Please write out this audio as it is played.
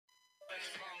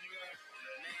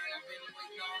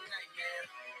all night, man.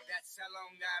 That's how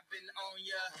long I've been on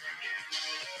ya.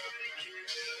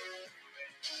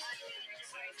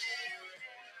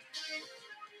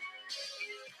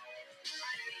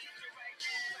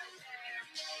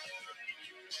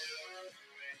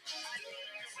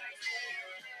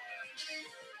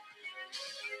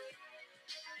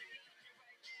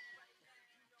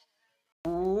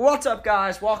 What's up,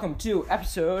 guys? Welcome to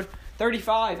episode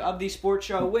 35 of the Sports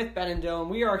Show with Ben and Dylan.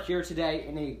 We are here today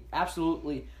in a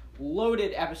absolutely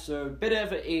loaded episode. Bit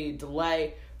of a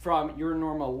delay from your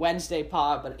normal Wednesday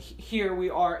pod, but here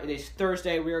we are. It is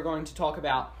Thursday. We are going to talk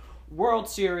about World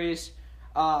Series,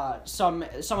 some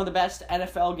of the best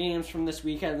NFL games from this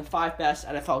weekend, the 5 best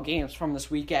NFL games from this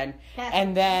weekend,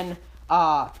 and then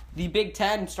the Big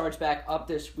Ten starts back up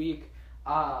this week.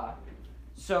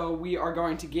 So we are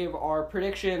going to give our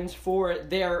predictions for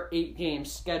their 8-game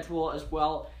schedule as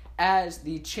well as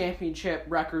the championship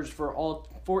records for all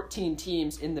 14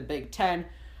 teams in the Big Ten.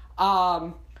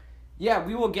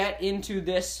 We will get into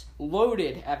this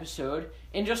loaded episode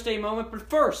in just a moment. But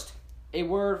first, a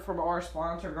word from our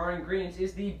sponsor. Garden Greens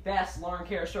is the best lawn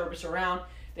care service around.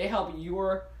 They help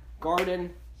your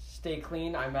garden stay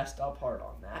clean. I messed up hard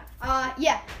on that.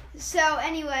 So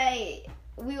anyway,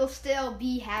 we will still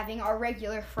be having our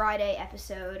regular Friday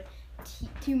episode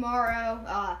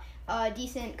tomorrow. A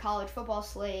decent college football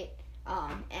slate,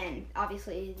 and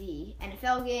obviously the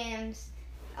NFL games.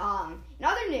 In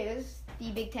other news, the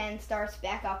Big Ten starts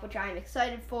back up, which I'm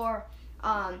excited for.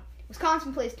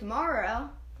 Wisconsin plays tomorrow.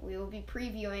 We will be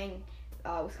previewing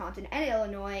Wisconsin and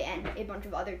Illinois and a bunch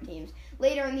of other teams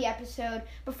later in the episode.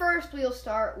 But first, we'll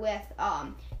start with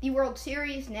the World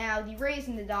Series. Now, the Rays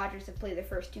and the Dodgers have played their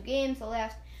first 2 games. The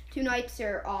last 2 nights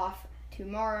are off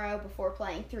tomorrow before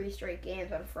playing 3 straight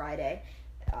games on Friday,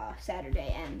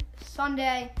 Saturday, and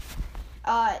Sunday.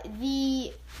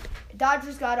 The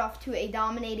Dodgers got off to a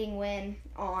dominating win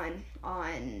on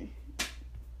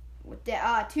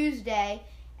Tuesday,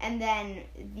 and then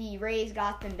the Rays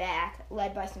got them back,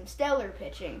 led by some stellar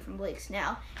pitching from Blake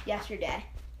Snell yesterday.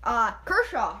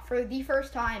 Kershaw, for the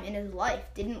first time in his life,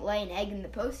 didn't lay an egg in the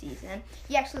postseason.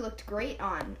 He actually looked great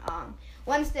on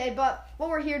Wednesday, but what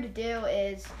we're here to do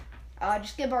is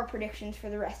just give our predictions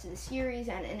for the rest of the series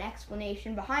and an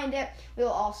explanation behind it. We will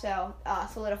also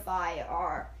solidify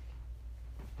our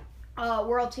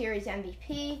World Series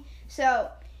MVP.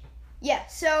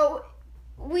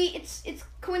 It's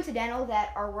coincidental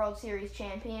that our World Series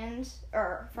champions,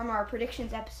 or from our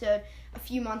predictions episode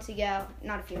a month ago,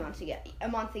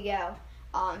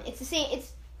 it's the same.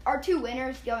 It's our 2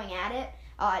 winners going at it.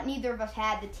 Neither of us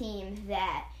had the team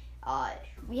that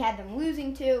we had them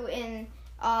losing to in.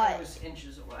 It was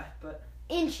inches away, but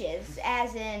inches,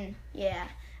 as in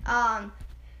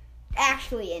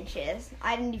actually inches.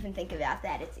 I didn't even think about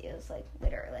that. It was like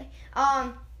literally.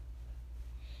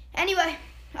 Anyway.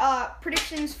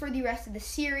 Predictions for the rest of the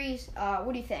series.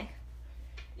 What do you think?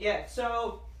 Yeah,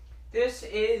 so this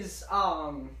is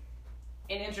an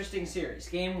interesting series.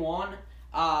 Game 1,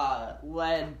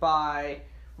 led by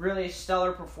really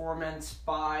stellar performance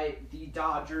by the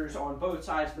Dodgers on both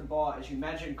sides of the ball. As you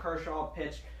mentioned, Kershaw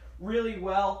pitched really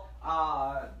well.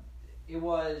 It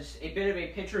was a bit of a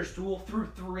pitcher's duel through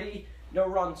 3. No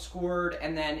runs scored,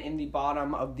 and then in the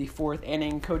bottom of the 4th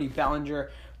inning, Cody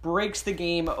Bellinger breaks the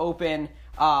game open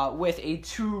with a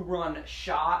 2-run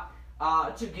shot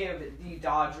to give the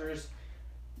Dodgers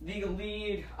the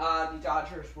lead. The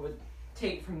Dodgers would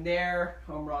take from there.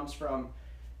 Home runs from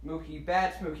Mookie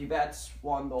Betts. Mookie Betts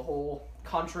won the whole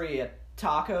country a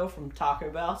taco from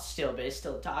Taco Bell. Still based,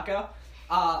 still a taco.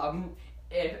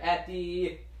 At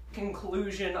the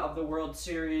conclusion of the World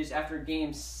Series, after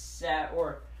Game 7,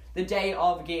 or the day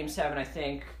of Game 7, I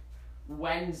think,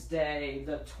 Wednesday,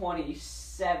 the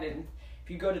 27th, if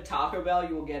you go to Taco Bell,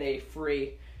 you will get a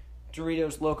free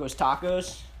Doritos Locos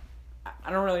Tacos. I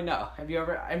don't really know. I've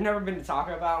never been to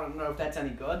Taco Bell. I don't know if that's any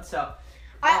good. So,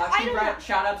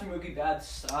 shout out to Mookie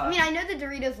Betts. I know the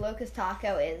Doritos Locos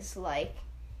Taco is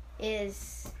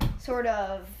sort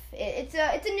of, it's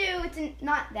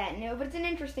not that new, but it's an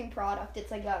interesting product.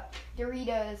 It's like a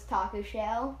Doritos taco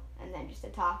shell, and then just a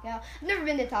taco. I've never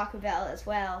been to Taco Bell as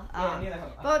well.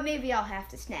 But maybe I'll have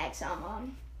to snag some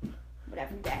on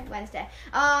whatever day, Wednesday.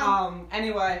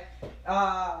 Anyway,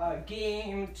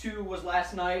 Game 2 was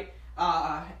last night.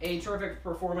 A terrific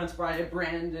performance by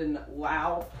Brandon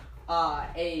Lau.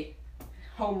 A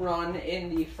home run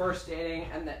in the first inning,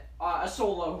 and then a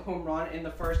solo home run in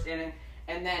the first inning,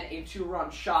 and then a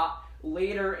 2-run shot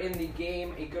later in the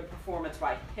game. A good performance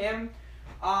by him.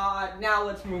 Now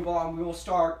let's move on. We will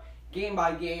start game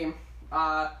by game.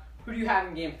 Who do you have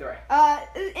in Game 3?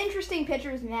 interesting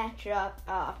pitchers matchup.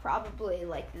 Probably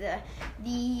like the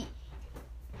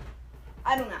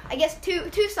I don't know. I guess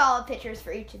two solid pitchers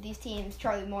for each of these teams,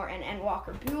 Charlie Morton and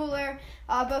Walker Buehler.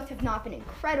 Both have not been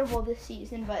incredible this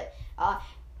season, but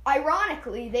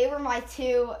ironically, they were my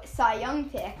 2 Cy Young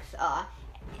picks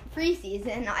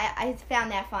preseason. I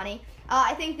found that funny.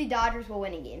 I think the Dodgers will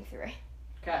win in Game 3.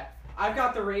 Okay. I've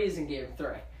got the Rays in Game 3.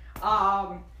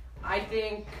 I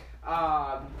think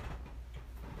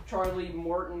Charlie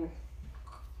Morton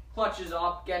clutches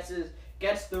up, gets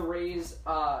the Rays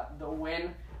the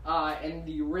win, and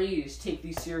the Rays take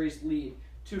the series lead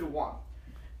 2-1.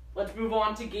 Let's move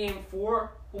on to Game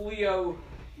 4. Julio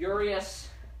Urias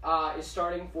is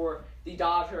starting for the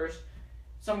Dodgers.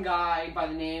 Some guy by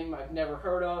the name I've never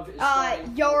heard of is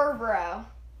starting. Yarborough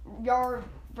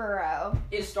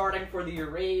is starting for the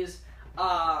Rays.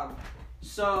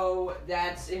 So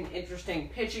that's an interesting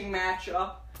pitching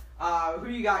matchup. Who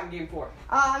you got in Game 4?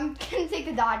 I'm going to take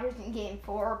the Dodgers in Game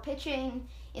 4. Pitching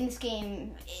in this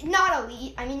game, not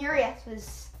elite. I mean, Urias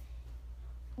was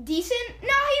decent.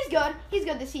 No, he's good. He's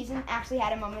good this season. Actually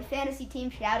had him on my fantasy team.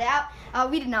 Shout out.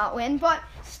 We did not win, but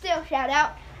still shout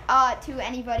out to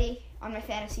anybody on my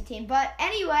fantasy team. But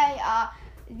anyway,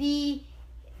 the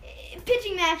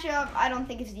pitching matchup I don't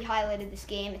think is the highlight of this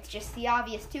game. It's just the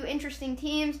obvious 2 interesting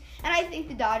teams, and I think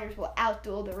the Dodgers will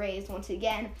outduel the Rays once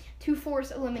again to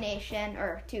force an elimination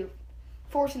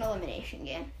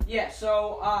game. Yeah,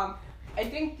 so I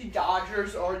think the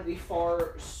Dodgers are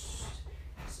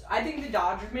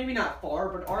maybe not far,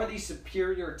 but are the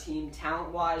superior team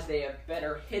talent-wise. They have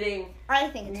better hitting. I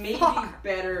think it's maybe far.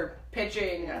 better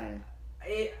pitching.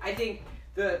 I think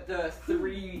the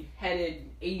 3-headed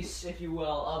ace, if you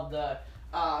will, of the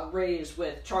Rays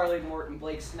with Charlie Morton,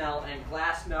 Blake Snell, and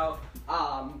Glasnow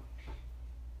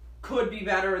could be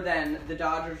better than the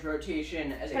Dodgers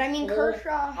rotation as But I mean,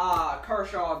 Kershaw.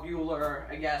 Kershaw, Buehler,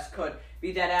 I guess, could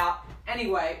beat that out.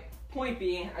 Anyway, point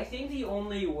being, I think the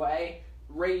only way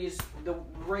the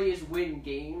Rays win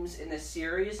games in this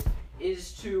series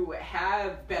is to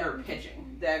have better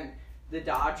pitching than the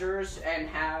Dodgers and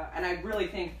I really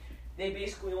think they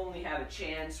basically only have a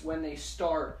chance when they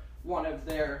start one of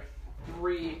their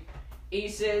 3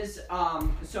 aces.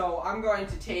 So I'm going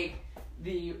to take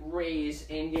the Rays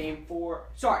in Game 4.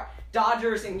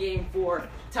 Dodgers in Game 4.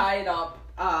 Tie it up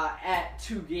at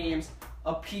 2 games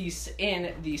apiece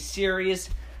in the series.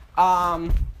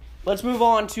 Let's move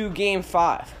on to Game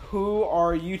 5. Who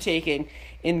are you taking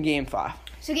in Game 5?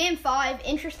 So Game 5,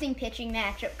 interesting pitching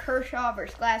matchup. Kershaw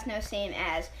versus Glasnow, same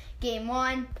as Game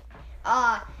 1.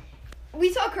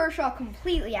 We saw Kershaw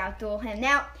completely outduel him.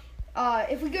 Now,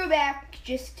 if we go back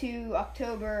just to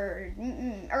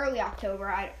early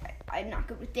October, I'm not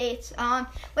good with dates.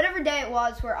 Whatever day it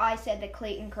was where I said that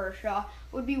Clayton Kershaw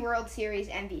would be World Series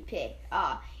MVP.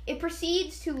 It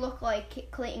proceeds to look like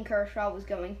Clayton Kershaw was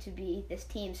going to be this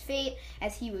team's fate,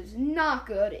 as he was not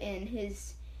good in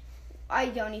his... I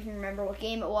don't even remember what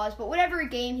game it was, but whatever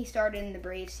game he started in the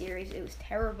Braves series, it was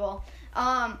terrible.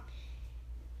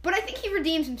 But I think he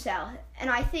redeems himself, and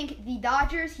I think the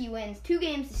Dodgers, he wins 2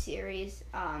 games this series,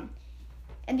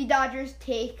 and the Dodgers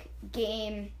take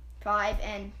Game 5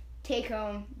 and take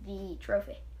home the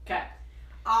trophy. Okay.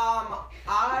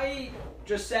 I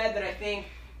just said that I think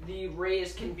the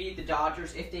Rays can beat the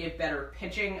Dodgers if they have better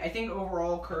pitching. I think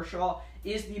overall Kershaw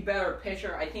is the better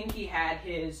pitcher. I think he had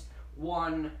his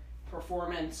one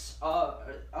performance of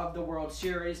the World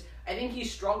Series. I think he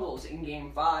struggles in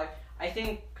Game 5. I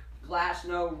think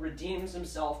Glasnow redeems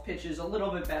himself, pitches a little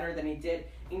bit better than he did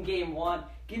in Game 1.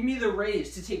 Give me the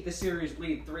Rays to take the series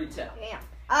lead 3-2.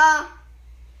 Yeah.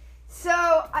 So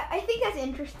I think that's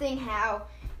interesting how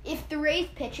if the Rays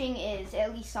pitching is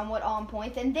at least somewhat on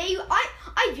point, then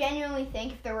I genuinely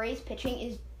think if the Rays pitching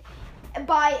is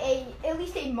by at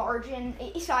least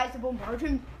a sizable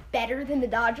margin better than the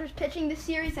Dodgers pitching this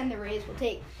series, then the Rays will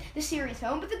take the series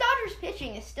home. But the Dodgers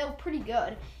pitching is still pretty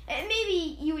good, and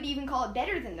maybe you would even call it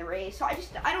better than the Rays. So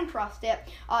I don't trust it.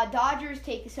 Dodgers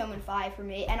take this home in 5 for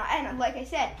me, and like I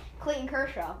said, Clayton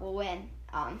Kershaw will win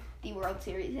the World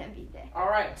Series MVP. All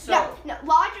right. So no,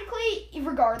 logically,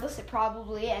 regardless, it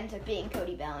probably ends up being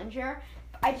Cody Bellinger.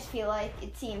 I just feel like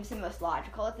it seems the most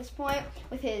logical at this point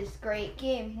with his great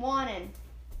Game 1 and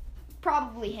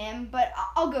probably him, but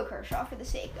I'll go Kershaw for the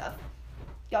sake of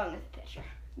going with the pitcher.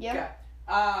 Yeah.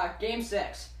 Okay. Game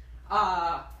 6.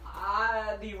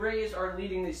 The Rays are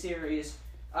leading the series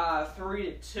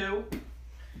 3-2.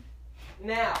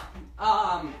 Now,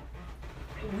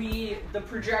 the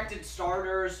projected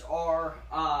starters are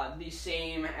the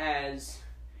same as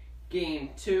Game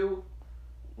 2.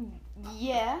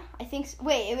 Yeah, I think so.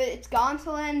 Wait, it's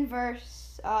Gonsolin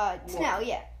versus Snell,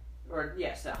 yeah.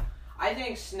 Snell. I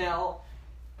think Snell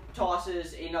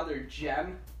tosses another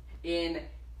gem in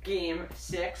Game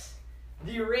 6.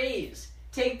 The Rays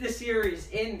take the series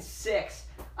in 6.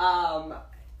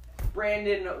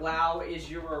 Brandon Lau is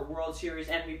your World Series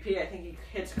MVP. I think he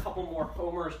hits a couple more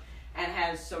homers and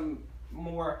has some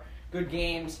more good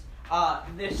games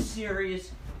this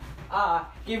series.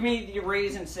 Give me the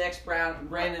Rays in 6,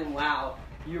 Brandon Lau.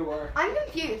 I'm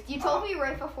confused. You told me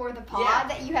right before the pod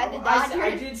that you had the Dodgers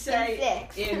I did say in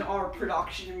 6. in our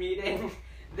production meeting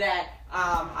that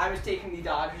I was taking the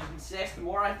Dodgers in 6. The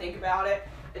more I think about it,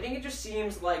 I think it just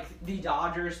seems like the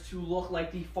Dodgers to look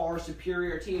like the far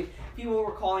superior team. People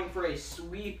were calling for a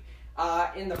sweep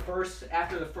after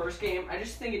the first game. I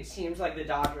just think it seems like the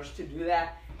Dodgers to do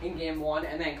that in Game 1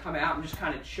 and then come out and just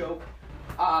kind of choke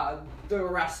the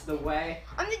rest of the way.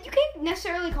 I mean, you can't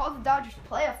necessarily call the Dodgers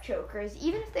playoff chokers,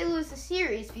 even if they lose the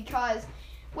series, because,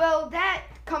 well, that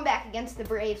comeback against the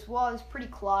Braves was pretty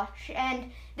clutch,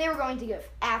 and they were going to get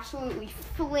absolutely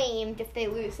flamed if they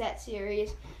lose that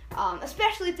series,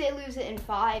 especially if they lose it in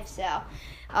 5. So,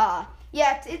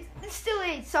 it's still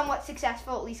a somewhat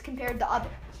successful, at least compared to other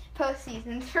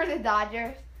postseasons for the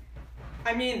Dodgers.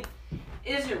 I mean,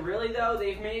 is it really, though?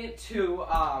 They've made it to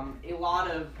a lot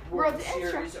of World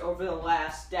Series over the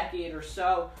last decade or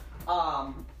so.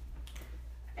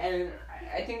 And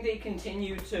I think they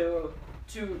continue to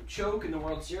choke in the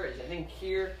World Series. I think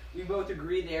here we both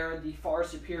agree they're the far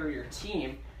superior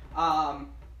team. I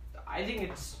think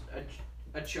it's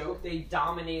a choke. They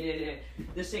dominated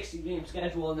the 60-game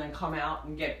schedule and then come out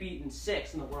and get beaten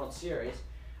 6 in the World Series.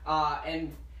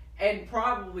 And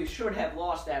probably should have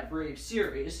lost that Braves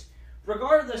series.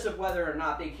 Regardless of whether or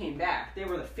not they came back, they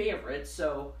were the favorites.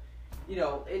 So, you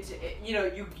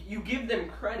give them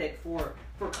credit for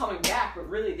coming back, but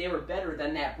really they were better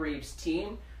than that Braves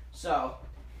team. So,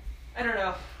 I don't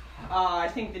know. I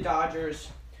think the Dodgers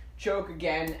choke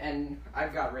again, and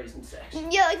I've got Rays in 6.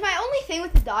 Yeah, like my only thing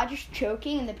with the Dodgers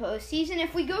choking in the postseason,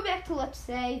 if we go back to, let's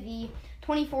say, the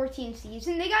 2014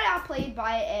 season, they got outplayed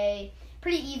by a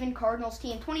pretty even Cardinals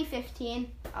team.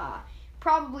 2015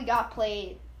 probably got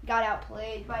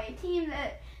outplayed by a team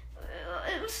that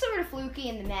it was sort of fluky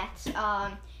in the Mets.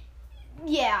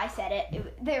 Yeah, I said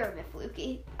it. They were a bit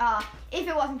fluky. If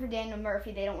it wasn't for Daniel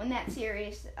Murphy, they don't win that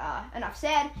series. Enough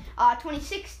said.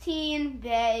 2016,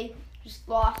 they just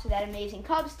lost to that amazing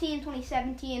Cubs team.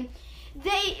 2017,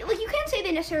 you can't say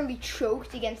they necessarily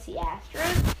choked against the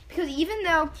Astros, because even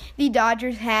though the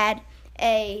Dodgers had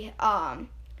a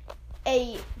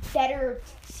better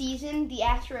season, the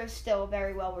Astros still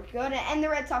very well were good, and the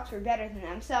Red Sox were better than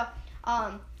them. So,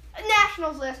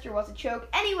 Nationals last year was a choke.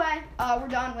 Anyway, we're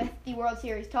done with the World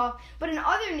Series talk. But in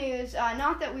other news,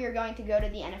 not that we are going to go to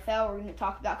the NFL, we're going to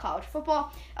talk about college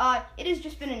football. It has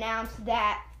just been announced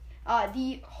that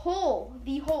the whole,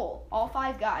 all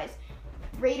 5 guys,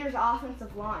 Raiders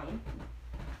offensive line,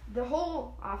 the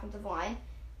whole offensive line,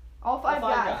 all 5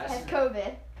 guys has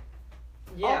COVID.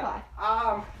 Yeah.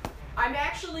 All 5. I'm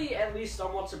actually at least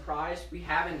somewhat surprised we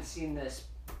haven't seen this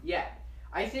yet.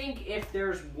 I think if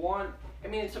there's one,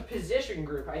 it's a position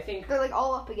group. I think they're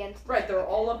all up against. Right, they're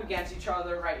all up against each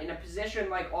other. Right, in a position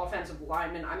like offensive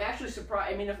lineman, I'm actually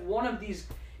surprised. If one of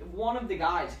the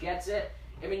guys gets it,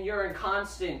 you're in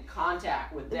constant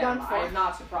contact with them. I am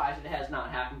not surprised it has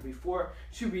not happened before,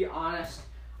 to be honest.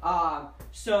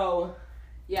 So,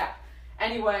 yeah.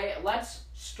 Anyway, let's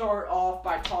start off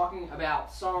by talking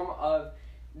about some of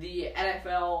the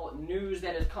NFL news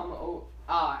that has come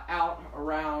out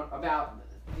around about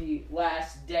the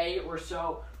last day or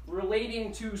so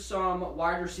relating to some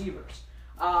wide receivers.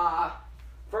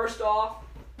 First off,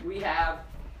 we have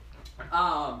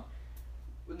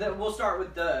we'll start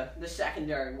with the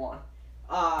secondary one.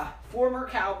 Former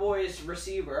Cowboys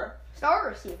receiver. Star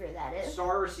receiver, that is.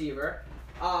 Star receiver.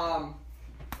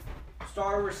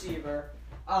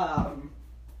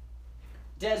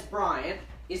 Dez Bryant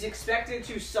is expected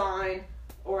to sign,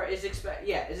 is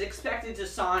expected to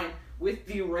sign with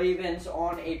the Ravens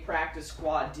on a practice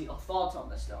squad deal. Thoughts on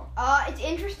this, though? It's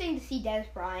interesting to see Dez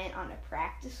Bryant on a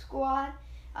practice squad.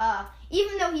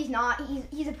 Even though he's not,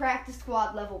 he's a practice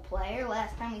squad level player.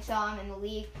 Last time we saw him in the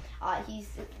league, I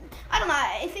don't know.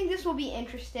 I think this will be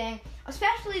interesting,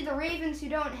 especially the Ravens, who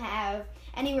don't have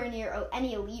anywhere near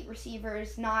any elite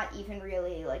receivers, not even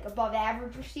really above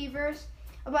average receivers.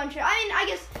 I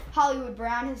guess Hollywood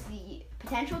Brown has the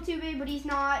potential to be, but he's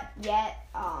not yet.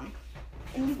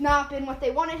 And he's not been what they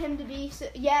wanted him to be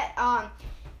yet.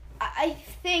 I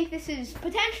think this is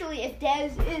potentially, if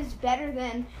Dez is better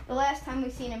than the last time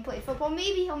we've seen him play football,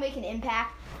 maybe he'll make an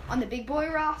impact on the big boy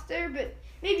roster, but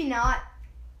maybe not.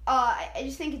 I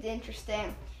just think it's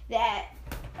interesting that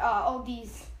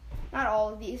not all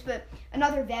of these, but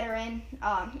another veteran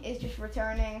is just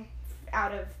returning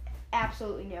out of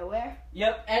absolutely nowhere.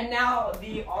 Yep, and now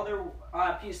the other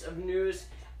piece of news,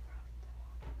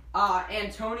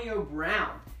 Antonio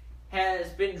Brown has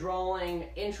been drawing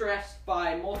interest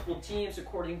by multiple teams,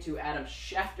 according to Adam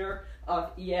Schefter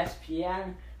of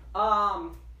ESPN.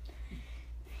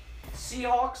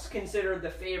 Seahawks considered the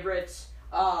favorites.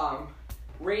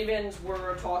 Ravens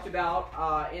were talked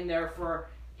about in there for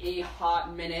a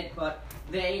hot minute, but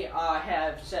they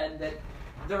have said that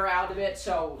they're out of it,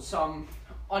 so some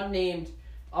unnamed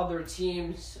other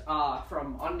teams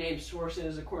from unnamed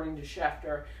sources, according to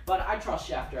Schefter, but I trust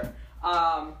Schefter.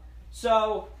 I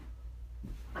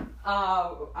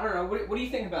don't know. What do you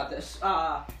think about this? Okay,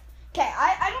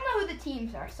 I don't know who the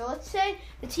teams are, so let's say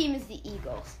the team is the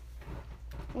Eagles.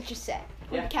 Let's just say.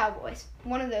 Or Yeah. the Cowboys.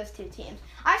 One of those two teams.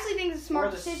 I actually think it's a smart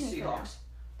Or the decision for them. Seahawks.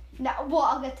 No, well,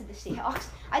 I'll get to the Seahawks.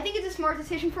 I think it's a smart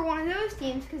decision for one of those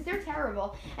teams because they're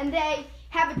terrible, and they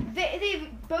have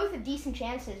both have decent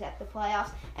chances at the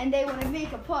playoffs, and they want to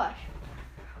make a push.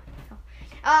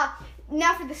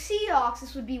 Now for the Seahawks,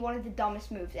 this would be one of the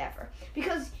dumbest moves ever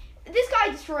because this guy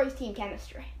destroys team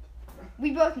chemistry.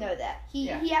 We both know that. He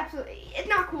absolutely. It's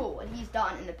not cool what he's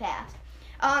done in the past.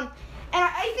 And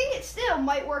I think it still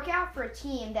might work out for a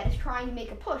team that is trying to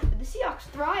make a push, but the Seahawks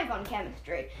thrive on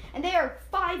chemistry, and they are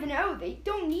 5-0. They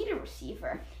don't need a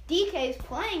receiver. DK is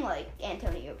playing like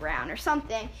Antonio Brown or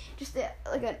something, just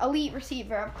like an elite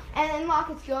receiver, and then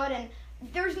Lockett's good, and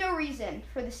there's no reason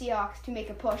for the Seahawks to make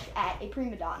a push at a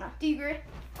prima donna. Do you agree?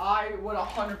 I would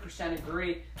 100%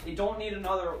 agree. They don't need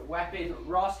another weapon.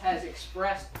 Ross has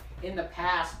expressed in the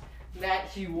past that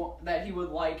he would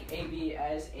like AB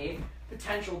as a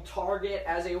potential target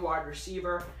as a wide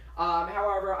receiver.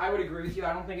 However, I would agree with you.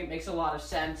 I don't think it makes a lot of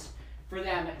sense for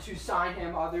them to sign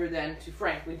him other than to,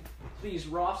 frankly, please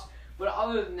Ross. But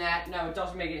other than that, no, it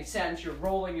doesn't make any sense. You're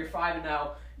rolling, you're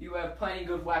 5-0. You have plenty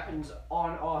good weapons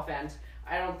on offense.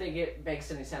 I don't think it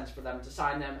makes any sense for them to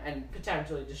sign them and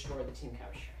potentially destroy the team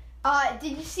chemistry.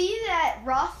 Did you see that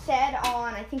Ross said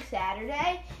on, I think,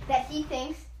 Saturday, that he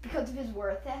thinks, because of his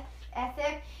work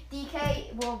ethic,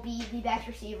 DK will be the best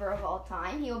receiver of all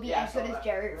time. He will be as good as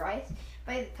Jerry Rice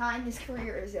by the time his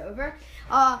career is over.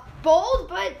 Bold,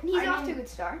 but he's off to a good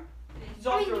start. He's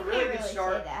off to a really good Say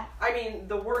start. that. I mean,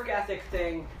 the work ethic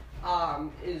thing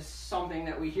is something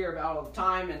that we hear about all the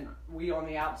time, and we on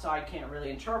the outside can't really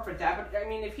interpret that. But, I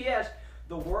mean, if he has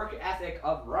the work ethic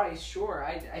of Rice, sure,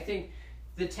 I think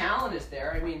the talent is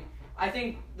there. I mean, I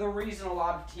think the reason a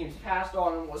lot of teams passed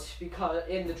on him was because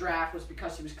in the draft was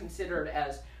because he was considered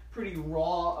as pretty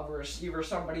raw of a receiver,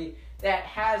 somebody that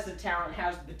has the talent,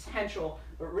 has the potential,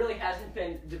 but really hasn't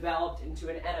been developed into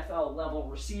an NFL level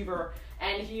receiver.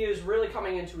 And he is really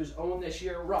coming into his own this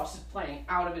year. Russ is playing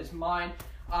out of his mind,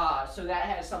 so that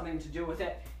has something to do with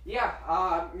it.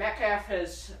 Yeah, Metcalf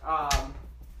has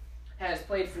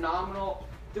played phenomenal.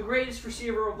 The greatest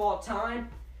receiver of all time.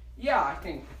 Yeah, I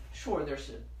think sure there's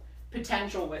a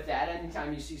potential with that.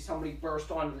 Anytime you see somebody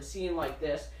burst onto the scene like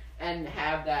this and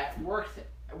have that work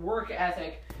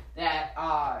ethic that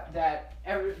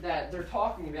they're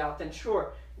talking about, then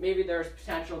sure, maybe there's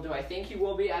potential. Do I think he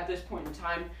will be at this point in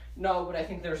time? No, but I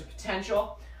think there's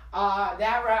potential.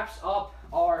 That wraps up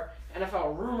our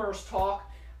NFL rumors talk.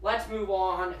 Let's move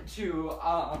on to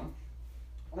our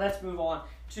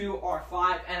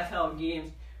 5 NFL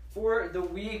games for the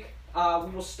week. We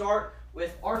will start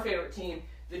with our favorite team,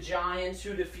 the Giants,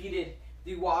 who defeated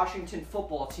the Washington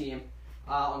football team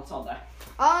on Sunday.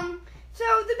 So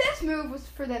the best move was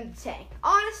for them to tank.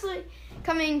 Honestly,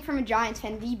 coming from a Giants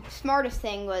fan, the smartest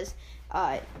thing was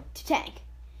to tank.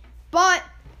 But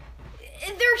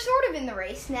they're sort of in the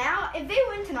race now. If they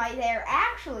win tonight, they're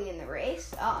actually in the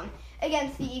race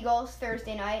against the Eagles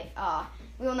Thursday night.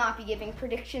 We will not be giving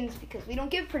predictions because we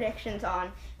don't give predictions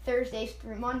on Thursdays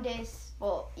through Mondays.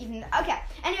 Well,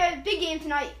 anyway, big game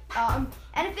tonight. And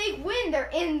if they win, they're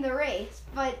in the race.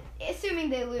 But assuming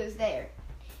they lose,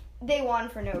 they won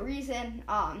for no reason.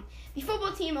 The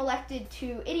football team elected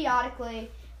to idiotically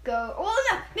go. Well,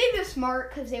 no, maybe it was smart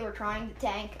because they were trying to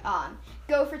tank.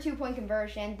 Go for 2-point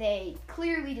conversion. They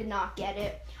clearly did not get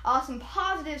it. Some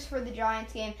positives for the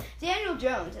Giants game. Daniel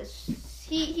Jones,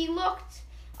 he looked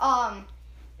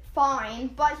fine,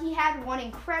 but he had one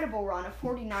incredible run of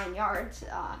 49 yards.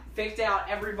 Faked out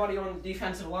everybody on the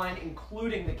defensive line,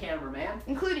 including the cameraman.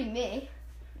 Including me.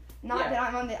 Not that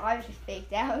I'm on I was just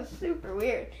faked out. It was super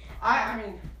weird. I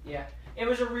mean, yeah. It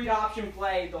was a read option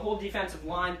play. The whole defensive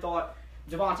line thought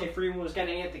Devontae Freeman was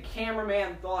getting it. The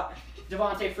cameraman thought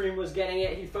Devontae Freeman was getting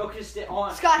it. He focused it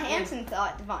on... Scott Hansen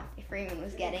thought Devontae Freeman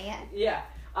was getting it. Yeah.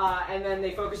 And then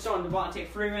they focused on Devontae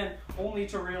Freeman, only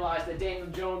to realize that Daniel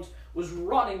Jones was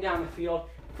running down the field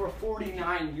for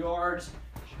 49 yards.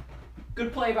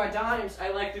 Good play by Dimes.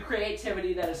 I like the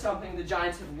creativity. That is something the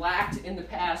Giants have lacked in the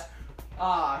past.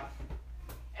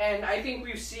 And I think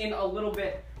we've seen a little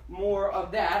bit more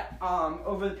of that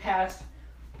over the past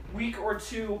week or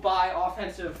two by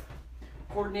offensive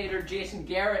coordinator Jason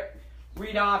Garrett.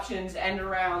 Read options, end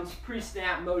arounds,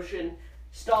 pre-snap motion,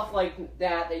 stuff like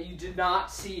that you did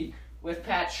not see with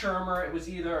Pat Shurmur. It was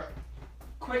either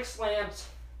quick slants,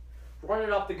 run it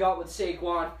up the gut with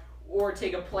Saquon, or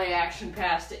take a play action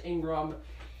pass to Ingram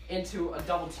into a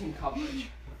double team coverage.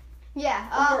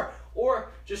 Yeah. Or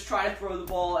just try to throw the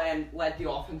ball and let the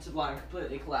offensive line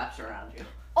completely collapse around you.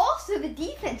 Also, the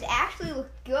defense actually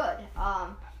looked good.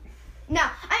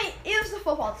 Now, I mean, it was the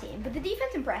football team, but the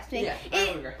defense impressed me. Yeah,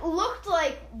 it looked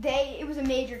like it was a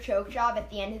major choke job at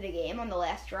the end of the game on the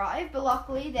last drive, but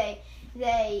luckily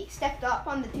they stepped up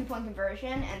on the 2-point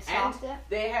conversion and stopped it.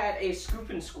 They had a scoop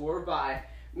and score by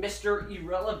Mr.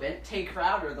 Irrelevant, Tay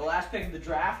Crowder, the last pick of the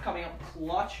draft, coming up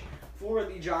clutch for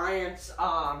the Giants.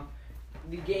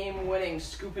 The game-winning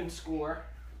scoop and score,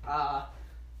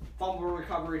 fumble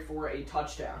recovery for a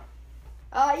touchdown.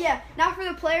 Yeah. Now for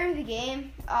the player of the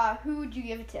game, who would you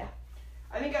give it to?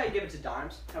 I think I'd give it to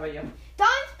Dimes. How about you?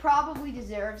 Dimes probably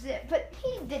deserves it, but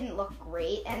he didn't look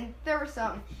great, and there were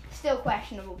some still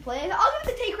questionable plays. I'll give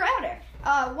it to Tay Crowder.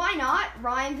 Why not?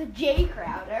 Rhymes with Jay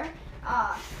Crowder.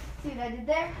 See what I did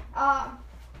there?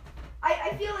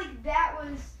 I feel like that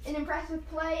was an impressive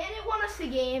play, and it won us the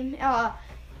game.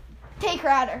 Tay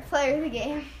Crowder, player of the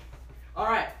game. All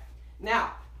right.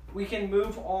 Now, we can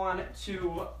move on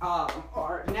to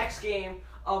our next game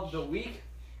of the week.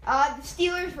 The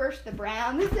Steelers versus the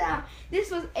Browns. This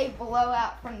was a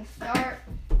blowout from the start.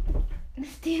 The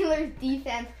Steelers'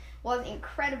 defense was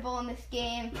incredible in this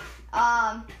game.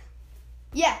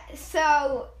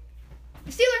 So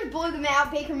the Steelers blew them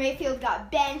out. Baker Mayfield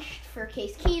got benched for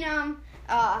Case Keenum.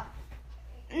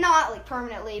 Not like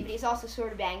permanently, but he's also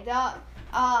sort of banged up.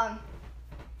 And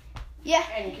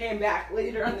came back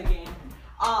later in the game.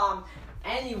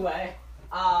 Anyway,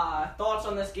 thoughts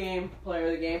on this game, player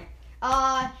of the game?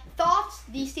 Thoughts,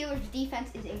 the Steelers' defense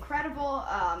is incredible,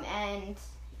 and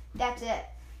that's it.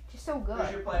 Just so good.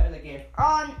 Who's your player of the game?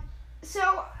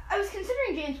 So I was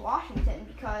considering James Washington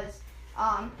because,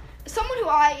 someone who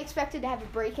I expected to have a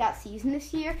breakout season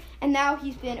this year, and now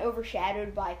he's been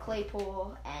overshadowed by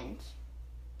Claypool and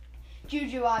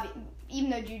Juju,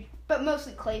 but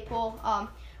mostly Claypool,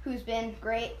 who's been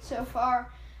great so far.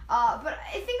 But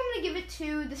I think I'm going to give it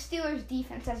to the Steelers'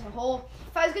 defense as a whole.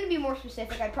 If I was going to be more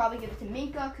specific, I'd probably give it to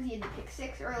Minka because he had the pick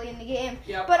 6 early in the game.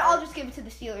 Yep. But I'll just give it to the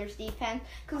Steelers' defense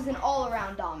because it's an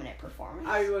all-around dominant performance.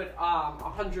 I would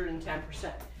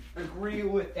 110% agree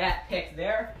with that pick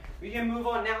there. We can move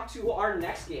on now to our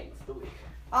next game of the week.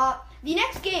 The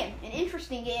next game, an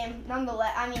interesting game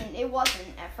nonetheless. I mean, it wasn't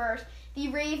at first. The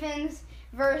Ravens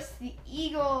versus the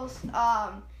Eagles.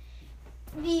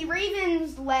 The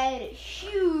Ravens led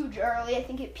huge early. I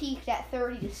think it peaked at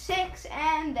 30-6,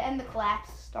 and then the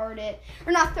collapse started.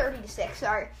 Or not 30-6,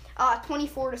 sorry.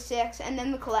 24-6, and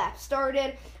then the collapse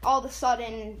started. All of a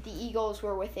sudden, the Eagles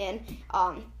were within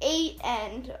 8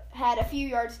 and had a few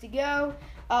yards to go.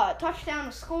 Touchdown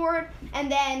was scored, and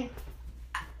then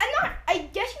I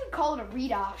guess you would call it a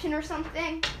read option or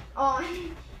something on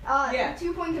the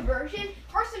 2-point conversion.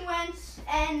 Carson Wentz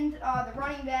and the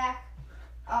running back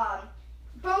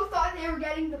both thought they were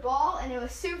getting the ball, and it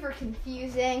was super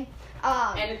confusing.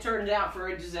 And it turned out for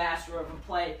a disaster of a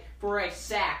play for a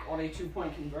sack on a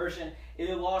 2-point conversion.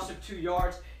 A loss of 2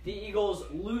 yards. The Eagles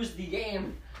lose the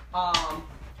game.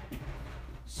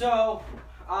 Who's your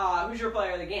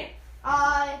player of the game?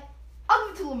 I'll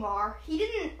give it to Lamar. He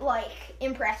didn't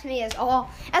impress me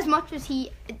as much as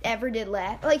he ever did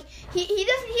last. He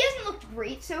hasn't looked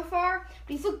great so far,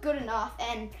 but he's looked good enough,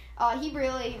 and he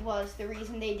really was the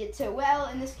reason they did so well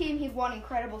in this game. He had one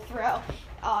incredible throw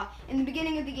in the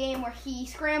beginning of the game where he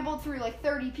scrambled through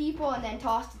 30 people and then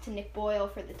tossed it to Nick Boyle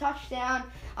for the touchdown.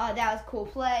 That was a cool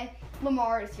play.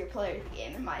 Lamar is your player of the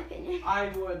game, in my opinion. I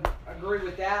would agree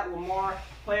with that. Lamar,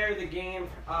 player of the game,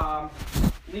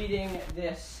 leading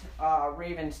this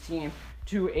Ravens team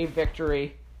to a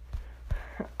victory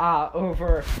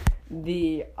over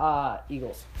the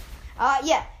Eagles.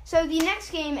 So the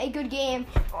next game, a good game.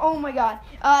 Oh my God.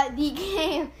 The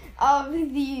game of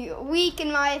the week,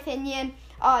 in my opinion,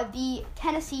 the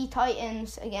Tennessee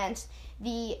Titans against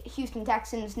the Houston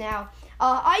Texans. Now,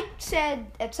 I said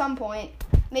at some point,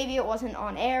 maybe it wasn't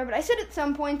on air, but I said at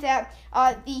some point that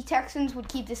the Texans would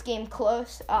keep this game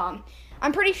close.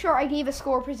 I'm pretty sure I gave a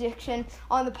score prediction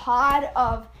on the pod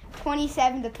of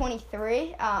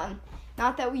 27-23.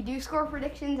 Not that we do score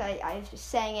predictions. I was just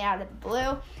saying it out of the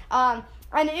blue.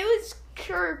 And it was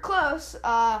sure close.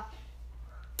 Now,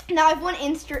 I have one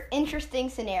interesting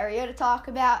scenario to talk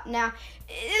about. Now,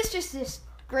 it's just this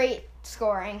great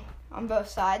scoring on both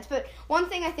sides. But one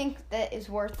thing I think that is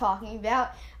worth talking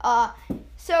about.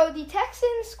 So the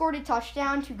Texans scored a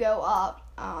touchdown to go up.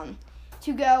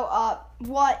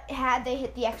 What had they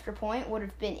hit the extra point would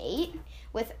have been 8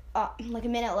 with like a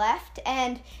minute left,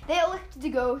 and they elected to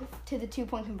go to the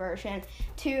 2-point conversion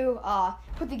to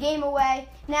put the game away.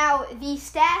 Now the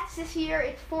stats this year,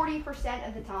 it's 40%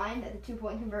 of the time that the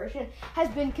 2-point conversion has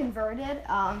been converted.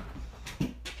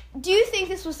 Do you think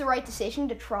this was the right decision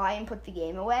to try and put the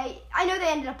game away? I know they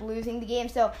ended up losing the game,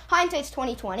 so hindsight's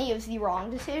 20/20. It was the wrong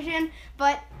decision,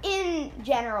 but in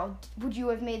general, would you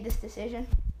have made this decision?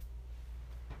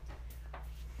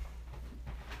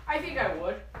 I think I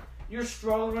would. You're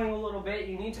struggling a little bit.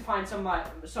 You need to find some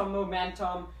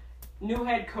momentum. New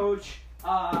head coach.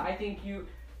 I think you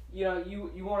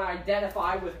want to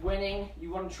identify with winning.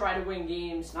 You want to try to win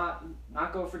games, not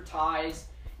go for ties.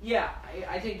 Yeah,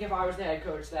 I think if I was the head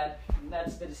coach,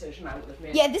 that's the decision I would have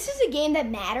made. Yeah, this is a game that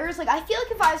matters. Like, I feel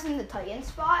like if I was in the Titans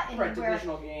spot and for a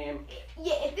divisional game.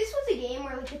 Yeah, if this was a game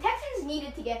where like the Texans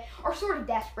needed to are sort of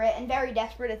desperate and very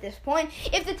desperate at this point.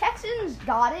 If the Texans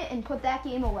got it and put that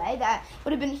game away, that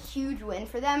would have been a huge win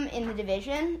for them in the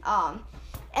division.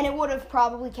 And it would have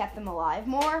probably kept them alive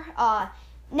more.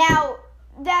 Now,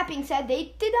 that being said,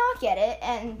 they did not get it,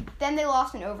 and then they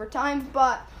lost in overtime.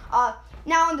 But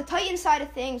now on the Titans side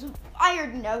of things, I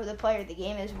already know who the player of the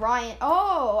game is. Ryan.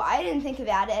 Oh, I didn't think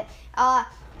about it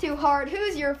too hard.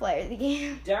 Who's your player of the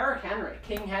game? Derrick Henry,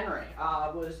 King Henry,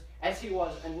 was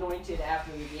anointed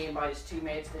after the game by his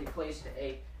teammates. They placed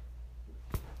a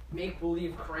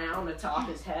make-believe crown atop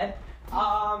his head.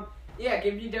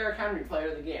 Give me Derrick Henry, player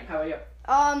of the game. How about you?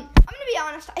 I'm going to be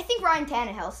honest. I think Ryan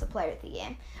Tannehill's the player of the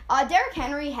game. Derrick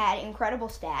Henry had incredible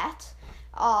stats.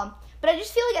 But I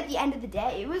just feel like at the end of the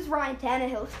day, it was Ryan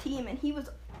Tannehill's team, and he was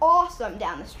awesome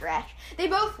down the stretch. They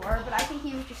both were, but I think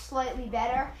he was just slightly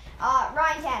better.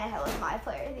 Ryan Tannehill is my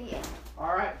player of the game.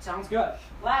 All right, sounds good.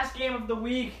 Last game of the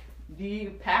week, the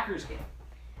Packers game.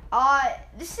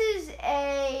 This is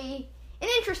an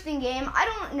interesting game. I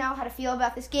don't know how to feel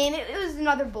about this game. It was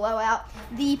another blowout.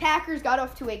 The Packers got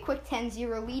off to a quick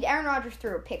 10-0 lead. Aaron Rodgers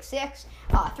threw a pick six,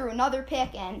 threw another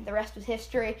pick, and the rest was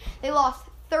history. They lost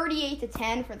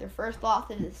 38-10 for their first loss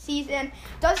of the season.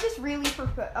 Does this really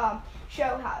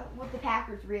show what the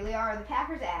Packers really are? The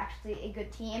Packers are actually a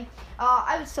good team.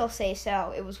 I would still say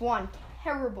so. It was one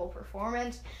terrible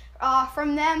performance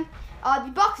from them.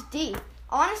 The Bucs D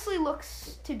honestly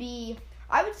looks to be,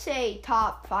 I would say,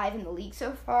 top 5 in the league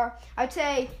so far. I would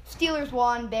say Steelers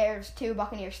 1, Bears 2,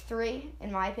 Buccaneers 3,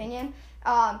 in my opinion.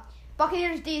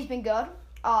 Buccaneers D has been good.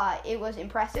 It was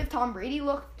impressive. Tom Brady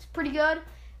looked pretty good.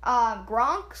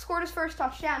 Gronk scored his first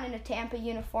touchdown in a Tampa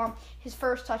uniform. His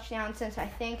first touchdown since, I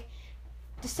think,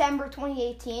 December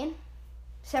 2018.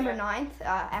 December 9th,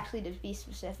 actually, to be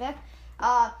specific.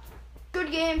 Good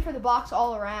game for the Bucs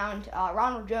all around.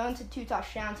 Ronald Jones had 2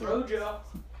 touchdowns. Rojo.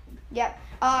 Yep.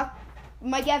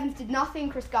 Mike Evans did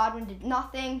nothing. Chris Godwin did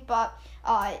nothing. But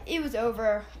it was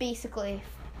over, basically,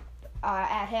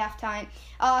 at halftime.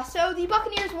 So the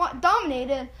Buccaneers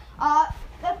dominated.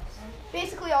 That's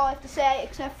basically all I have to say,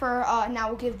 except for now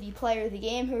we'll give the player of the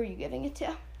game. Who are you giving it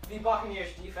to? The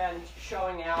Buccaneers defense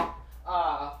showing out,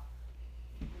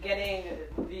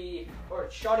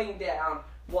 shutting down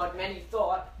what many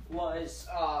thought was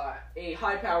a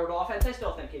high-powered offense. I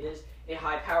still think it is a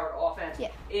high-powered offense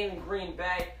in Green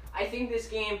Bay. I think this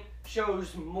game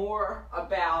shows more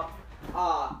about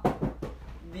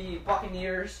the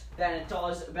Buccaneers than it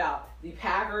does about the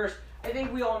Packers. I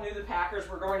think we all knew the Packers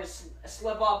were going to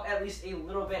slip up at least a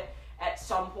little bit at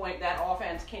some point. That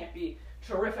offense can't be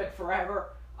terrific forever.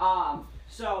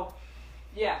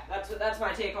 That's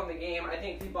my take on the game. I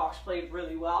think the Bucs played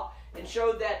really well and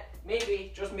showed that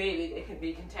maybe, just maybe, they can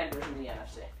be contenders in the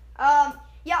NFC.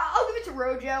 I'll give it to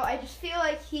Rojo. I just feel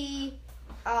like he,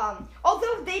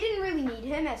 although they didn't really need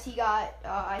him, as he got,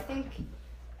 I think,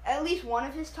 at least one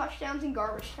of his touchdowns in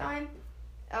garbage time.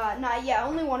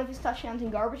 Only one of his touchdowns in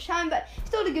garbage time, but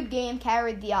still a good game,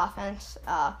 carried the offense.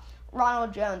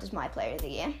 Ronald Jones is my player of the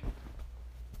game.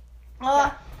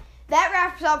 That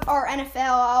wraps up our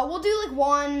NFL. We'll do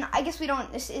one, I guess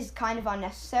this is kind of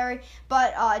unnecessary,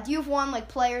 but do you have one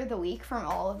player of the week from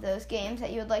all of those games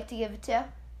that you would like to give it to?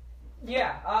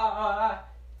 Yeah,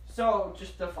 so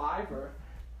just the 5 or?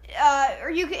 Or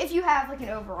if you have an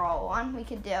overall one, we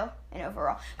could do. in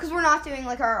overall. Because we're not doing,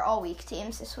 like, our all-week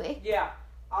teams this week. Yeah.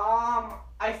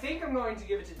 I think I'm going to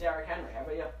give it to Derrick Henry. How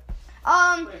about you?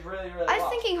 Played really, really I was well.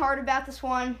 thinking hard about this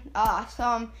one.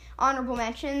 Some honorable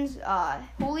mentions.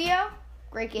 Julio,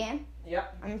 great game.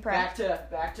 Yep. I'm impressed.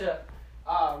 Back to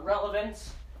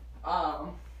relevance.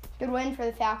 Good win for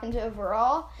the Falcons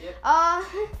overall. Yep.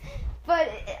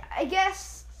 But I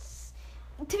guess,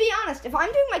 to be honest, if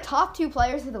I'm doing my top 2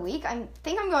 players of the week, I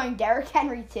think I'm going Derrick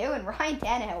Henry 2 and Ryan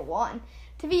Tannehill 1.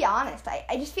 To be honest, I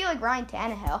just feel like Ryan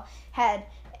Tannehill had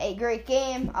a great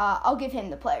game. I'll give him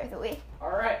the player of the week.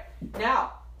 All right.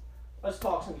 Now, let's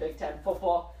talk some Big Ten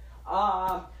football.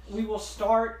 We will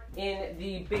start in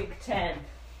the Big Ten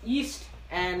East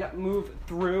and move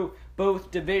through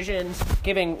both divisions,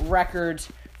 giving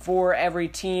records for every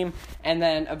team, and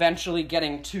then eventually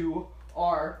getting to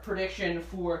our prediction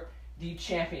for the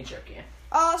championship game.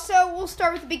 So we'll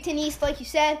start with the Big Ten East, like you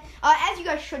said. As you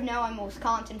guys should know, I'm a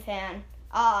Wisconsin fan.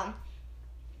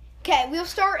 Okay, we'll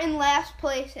start in last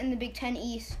place in the Big Ten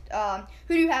East.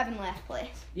 Who do you have in last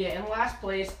place? Yeah, in last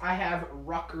place, I have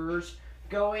Rutgers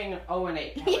going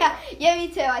 0-8. Yeah, me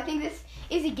too. I think this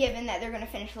is a given that they're going to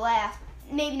finish last.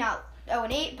 Maybe not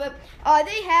 0-8, but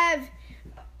they have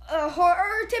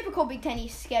a typical Big Ten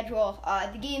East schedule.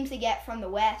 The games they get from the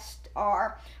West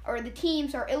the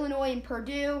teams are Illinois and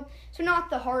Purdue, so not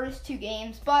the hardest 2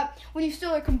 games, but when you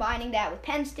still are combining that with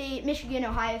Penn State, Michigan,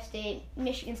 Ohio State,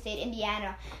 Michigan State,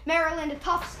 Indiana, Maryland, a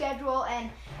tough schedule, and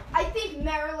I think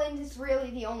Maryland is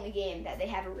really the only game that they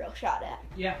have a real shot at.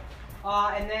 Yeah.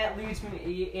 And that leads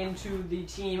me into the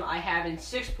team I have in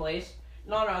 6th place,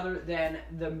 none other than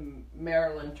the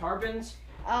Maryland Terrapins.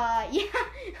 Yeah.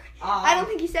 I don't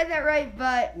think you said that right,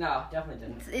 but No, definitely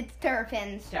didn't. it's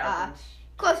Terrapins. Terrapins.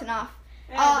 Close enough.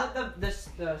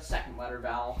 The second letter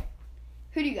vowel.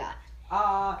 Who do you got?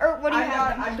 Or what do you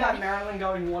have? I've got Maryland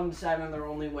going 1-7, their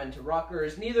only win to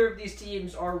Rutgers. Neither of these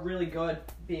teams are really good,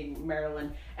 being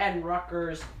Maryland and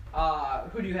Rutgers.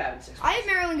 Who do you have in 6th place? I have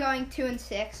Maryland going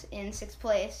 2-6 in 6th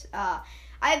place. I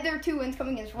have their 2 wins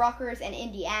coming against Rutgers and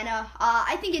Indiana.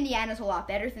 I think Indiana's a lot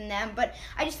better than them, but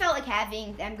I just felt like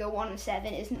having them go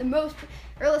 1-7 isn't the most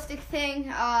realistic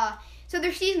thing. So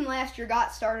their season last year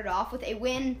got started off with a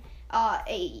win,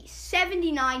 a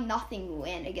 79-0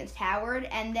 win against Howard,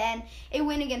 and then a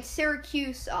win against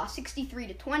Syracuse,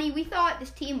 63-20. We thought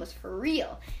this team was for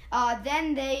real.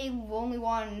 Then they only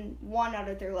won 1 out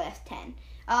of their last 10.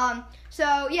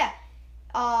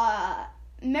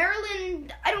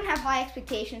 Maryland, I don't have high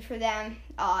expectations for them,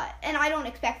 and I don't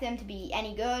expect them to be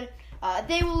any good.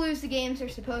 They will lose the games they're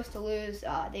supposed to lose.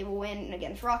 They will win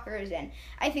against Rutgers, and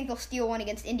I think they'll steal one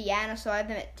against Indiana, so I have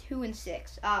them at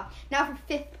 2-6. Now for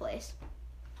 5th place.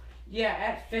 Yeah,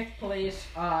 at 5th place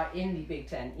in the Big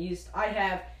Ten East, I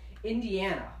have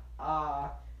Indiana.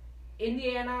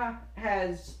 Indiana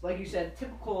has, like you said,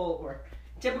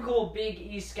 typical Big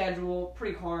East schedule,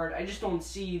 pretty hard. I just don't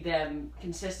see them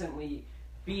consistently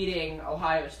beating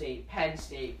Ohio State, Penn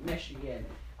State, Michigan.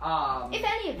 If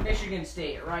any of them. Michigan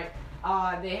State, right?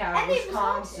 They have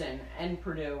Wisconsin and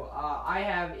Purdue. I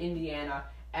have Indiana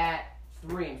at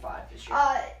 3-5 this year.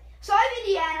 So I have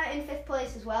Indiana in 5th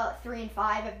place as well at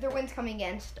 3-5. Their wins coming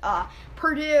against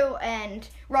Purdue and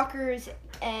Rutgers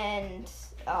and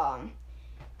I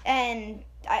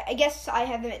guess I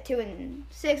have them at 2-6.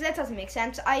 That doesn't make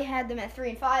sense. I had them at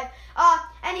 3-5.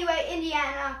 Anyway,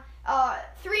 Indiana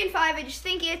 3-5. I just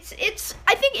think I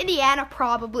think Indiana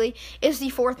probably is the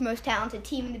 4th most talented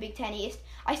team in the Big Ten East.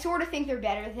 I sort of think they're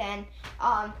better than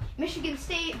Michigan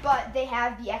State, but they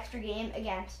have the extra game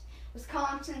against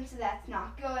Wisconsin, so that's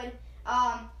not good.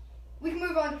 We can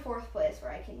move on to 4th place,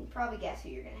 where I can probably guess who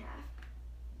you're gonna have.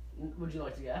 Would you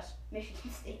like to guess?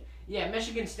 Michigan State. Yeah,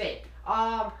 Michigan State.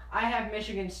 I have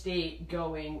Michigan State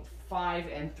going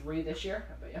 5-3 this year.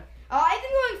 How about you? I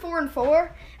think going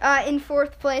 4-4 in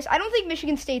 4th place. I don't think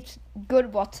Michigan State's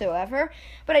good whatsoever,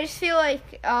 but I just feel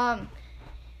like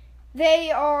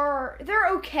they're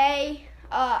okay.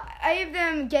 I have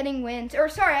them getting wins. I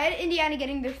had Indiana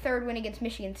getting their 3rd win against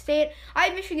Michigan State. I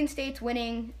had Michigan State's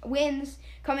wins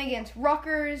coming against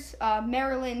Rutgers,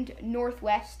 Maryland,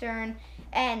 Northwestern,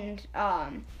 and I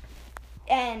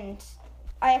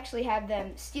actually have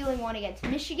them stealing one against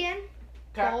Michigan.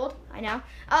 Gold, I know.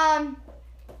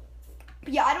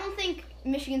 But yeah, I don't think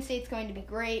Michigan State's going to be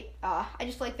great. I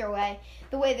just like the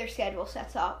way their schedule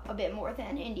sets up a bit more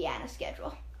than Indiana's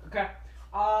schedule. Okay.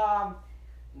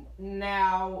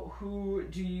 Now, who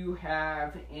do you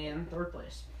have in 3rd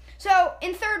place? So,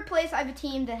 in 3rd place, I have a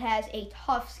team that has a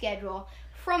tough schedule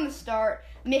from the start.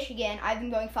 Michigan, I've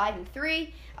been going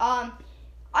 5-3.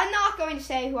 I'm not going to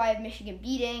say who I have Michigan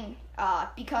beating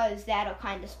because that'll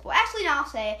kind of spoil. Actually, no, I'll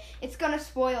say it. It's going to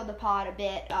spoil the pod a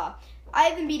bit. I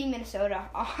have them beating Minnesota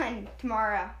on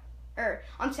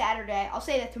Saturday. I'll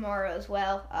say that tomorrow as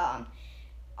well.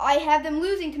 I have them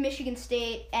losing to Michigan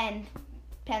State and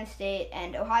Penn State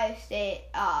and Ohio State.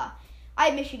 I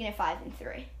have Michigan at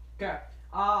 5-3. Okay.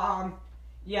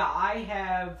 Yeah, I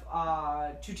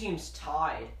have two teams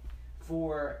tied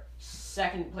for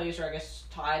second place, or I guess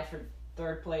tied for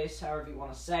third place, however you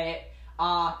want to say it.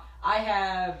 I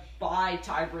have, by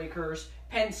tiebreakers,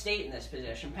 Penn State in this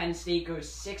position. Penn State goes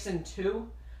 6-2. So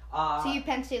you have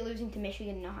Penn State losing to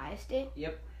Michigan and Ohio State?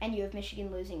 Yep. And you have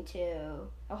Michigan losing to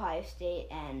Ohio State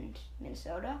and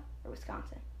Minnesota or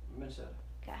Wisconsin? Minnesota.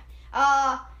 Okay.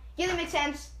 Yeah, that makes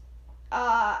sense.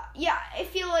 Yeah, I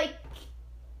feel like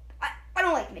I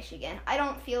don't like Michigan. I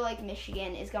don't feel like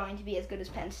Michigan is going to be as good as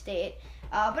Penn State.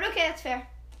 But okay, that's fair.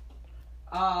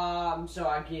 So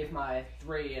I gave my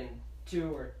 3 and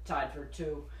 2, or tied for 2.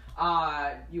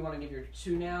 You want to give your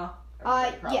 2 now?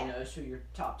 Everybody probably knows who your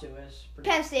top 2 is.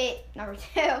 Penn State, number 2.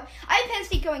 I have Penn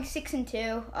State going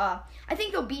 6-2. I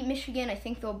think they'll beat Michigan. I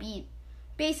think they'll beat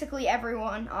basically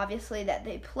everyone, obviously, that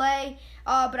they play.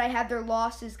 But I have their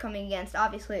losses coming against,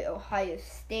 obviously, Ohio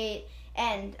State.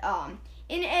 And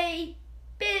in an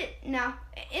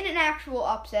actual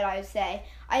upset, I would say,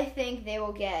 I think they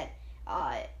will get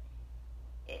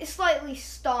slightly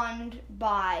stunned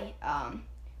by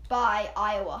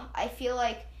Iowa. I feel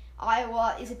like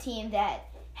Iowa is a team that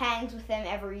hangs with them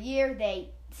every year. They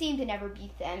seem to never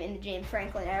beat them in the James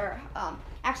Franklin era.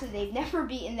 Actually, they've never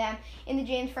beaten them in the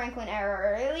James Franklin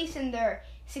era, or at least in their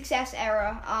success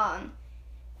era.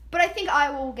 But I think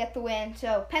Iowa will get the win.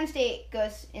 So Penn State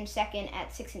goes in second at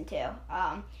 6-2.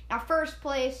 Now first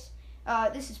place,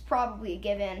 this is probably a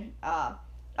given.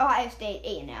 Ohio State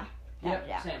 8-0.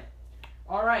 Yep, same.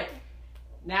 All right.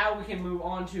 Now we can move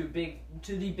on to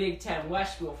the Big Ten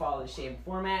West. We'll follow the same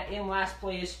format. In last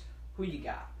place, who you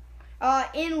got?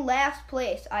 In last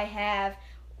place, I have,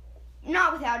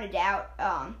 not without a doubt,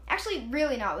 actually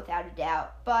really not without a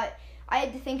doubt, but I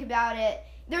had to think about it.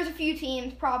 There's a few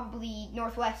teams, probably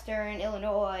Northwestern,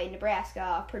 Illinois,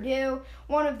 Nebraska, Purdue,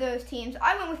 one of those teams.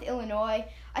 I went with Illinois.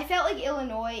 I felt like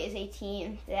Illinois is a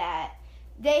team that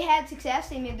they had success.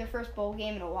 They made their first bowl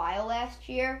game in a while last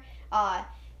year.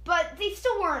 But they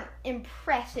still weren't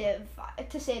impressive,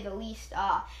 to say the least.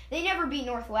 They never beat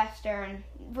Northwestern,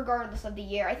 regardless of the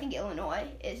year. I think Illinois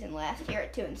is in last year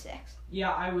at 2-6. Yeah,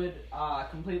 I would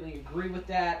completely agree with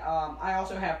that. I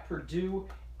also have Purdue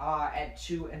at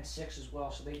 2-6 as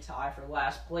well, so they tie for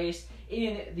last place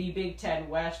in the Big Ten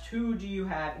West. Who do you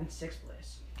have in sixth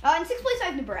place? In sixth place, I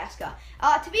have Nebraska.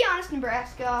 To be honest,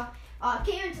 Nebraska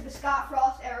came into the Scott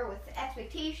Frost era with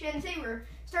expectations. They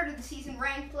started the season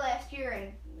ranked last year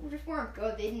and just weren't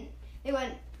good. They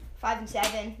went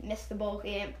 5-7, missed the bowl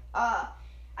game. I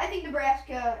think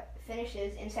Nebraska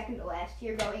finishes in second to last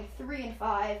year, going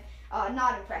 3-5.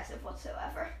 Not impressive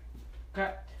whatsoever.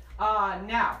 Okay.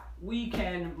 Now we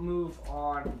can move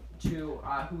on to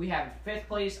who we have in fifth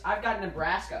place. I've got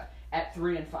Nebraska at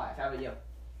 3-5. How about you?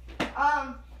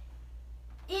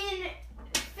 In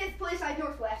fifth place, I have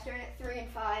Northwestern at 3-5.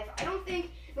 I don't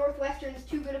think Northwestern is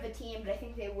too good of a team, but I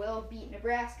think they will beat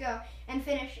Nebraska and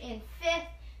finish in fifth.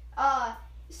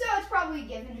 So it's probably a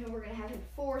given who we're going to have in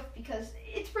fourth, because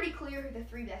it's pretty clear who the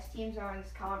 3 best teams are in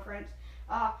this conference.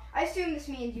 I assume this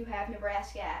means you have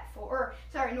Nebraska at 4,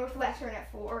 Northwestern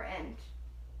at 4, and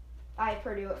I have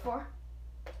Purdue at 4.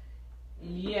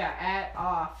 Yeah,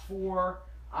 at 4,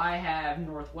 I have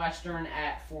Northwestern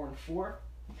at 4-4.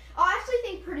 I actually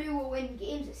think Purdue will win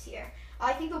games this year.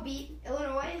 I think they'll beat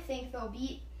Illinois. I think they'll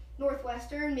beat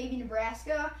Northwestern, maybe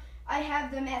Nebraska. I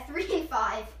have them at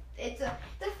 3-5. It's a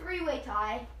 3-way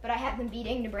tie, but I have them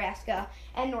beating Nebraska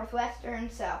and Northwestern,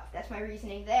 so that's my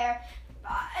reasoning there.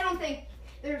 I don't think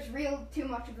there's too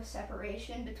much of a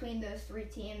separation between those 3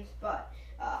 teams, but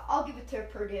I'll give it to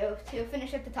Purdue to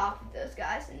finish at the top of those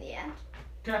guys in the end.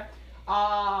 Okay.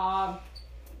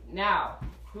 Now,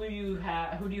 who do you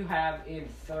have in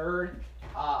third?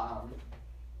 So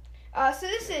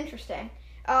this is interesting.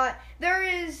 There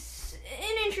is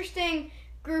an interesting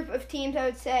group of teams, I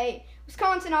would say.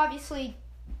 Wisconsin, obviously,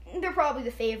 they're probably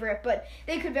the favorite, but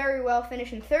they could very well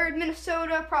finish in third.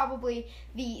 Minnesota, probably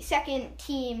the second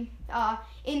team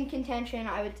in contention,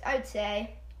 I would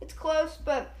say. It's close,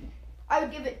 but I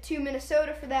would give it to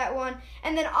Minnesota for that one.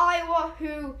 And then Iowa,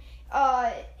 who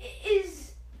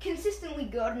is consistently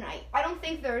good, and I don't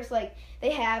think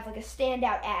they have a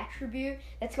standout attribute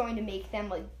that's going to make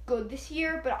them good this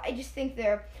year, but I just think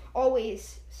they're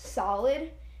always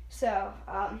solid. So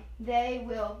they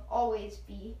will always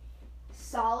be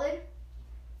solid.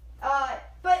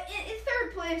 But in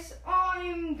third place,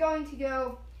 I'm going to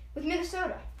go with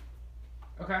Minnesota.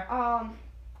 Okay.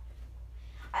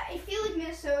 I feel like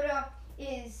Minnesota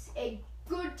is a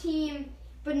good team,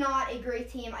 but not a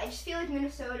great team. I just feel like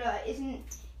Minnesota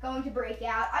isn't going to break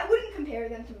out. I wouldn't compare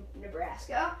them to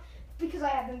Nebraska because I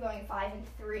have them going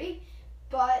 5-3,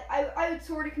 but I would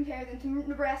sort of compare them to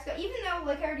Nebraska, even though,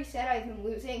 like I already said, I have them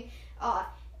losing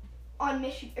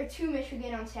to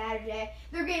Michigan on Saturday.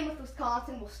 Their game with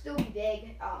Wisconsin will still be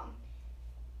big.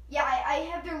 I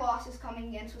have their losses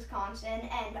coming against Wisconsin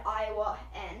and Iowa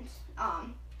and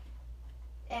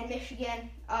Michigan.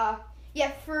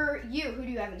 For you, who do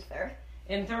you have in third?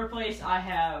 In third place, I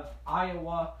have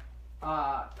Iowa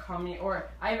coming, or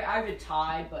I have a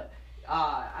tie, but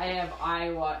I have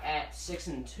Iowa at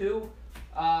 6-2.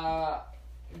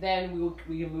 Then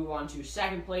we can move on to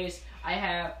second place. I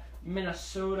have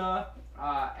Minnesota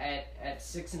at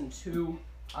 6-2. Who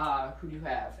do you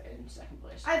have in second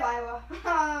place? I have Iowa.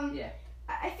 Yeah.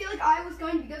 I feel like Iowa's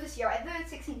going to be good this year. I have them at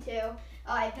 6-2.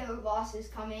 I have their losses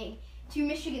coming to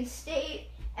Michigan State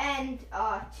and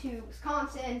to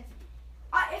Wisconsin.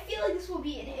 I feel like this will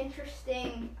be an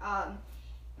interesting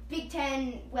Big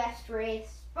Ten West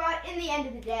race, but at the end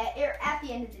of the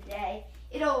day,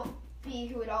 it'll be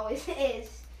who it always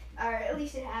is, or at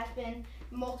least it has been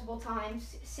multiple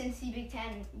times since the Big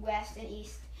Ten West and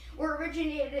East were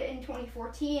originated in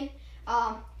 2014.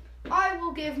 I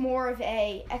will give more of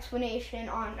a explanation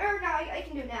on, I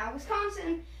can do it now.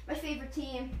 Wisconsin, my favorite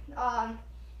team. I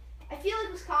feel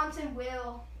like Wisconsin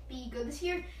will be good this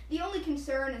year. The only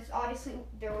concern is obviously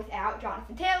they're without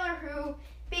Jonathan Taylor, who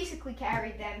basically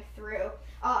carried them through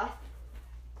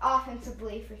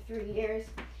offensively for 3 years.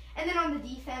 And then on the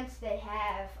defense, they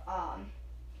had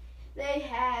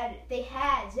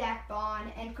Zach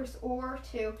Bond and Chris Orr,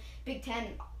 two Big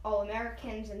Ten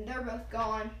All-Americans, and they're both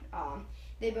gone.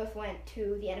 They both went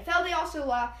to the NFL. They also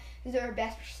lost their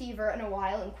best receiver in a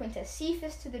while in Quintez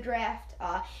Cephas to the draft.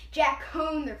 Jack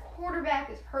Cohn, their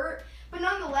quarterback, is hurt, but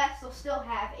nonetheless, they'll still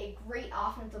have a great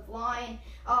offensive line.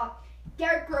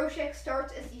 Garrett Groshek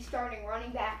starts as the starting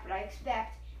running back, but I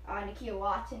expect Nakia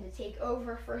Watson to take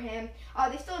over for him.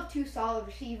 They still have two solid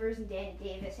receivers in Danny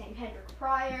Davis and Kendrick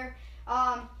Pryor.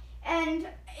 And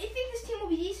I think this team will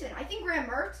be decent. I think Graham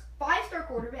Mertz, 5-star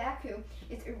quarterback, who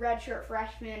is a redshirt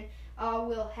freshman,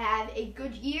 will have a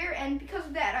good year. And because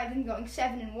of that, I've been going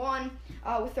 7-1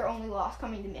 with their only loss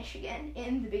coming to Michigan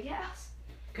in the Big House.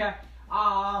 Okay.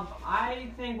 I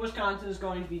think Wisconsin is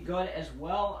going to be good as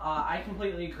well. I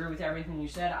completely agree with everything you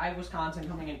said. I have Wisconsin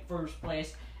coming in first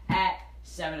place at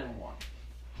 7-1.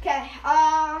 Okay,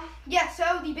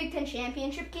 so the Big Ten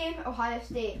Championship game, Ohio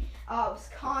State,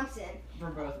 Wisconsin. For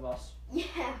both of us.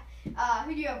 Yeah.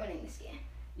 Who do you have winning this game?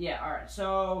 Yeah, alright.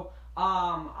 So,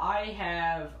 I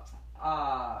have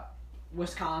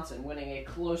Wisconsin winning a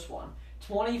close one.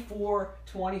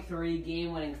 24-23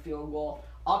 game-winning field goal.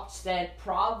 Upset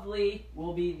probably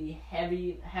will be the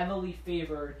heavily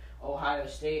favored Ohio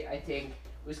State. I think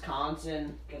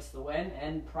Wisconsin gets the win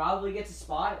and probably gets a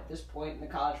spot at this point in the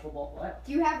college football playoff.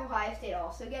 Do you have Ohio State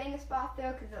also getting a spot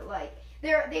though? Because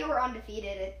they were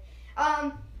undefeated.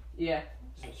 Yeah,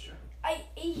 that's true. I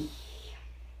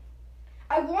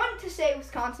want to say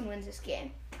Wisconsin wins this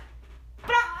game,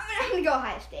 but I'm gonna go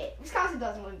Ohio State. Wisconsin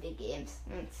doesn't win big games.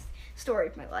 It's the story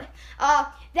of my life.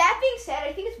 That being said,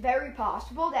 I think it's very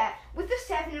possible that with the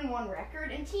 7-1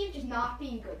 record and teams just not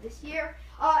being good this year,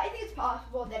 I think it's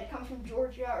possible that it comes from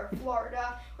Georgia or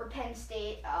Florida or Penn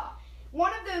State.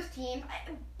 One of those teams,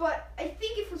 but I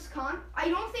think if Wisconsin, I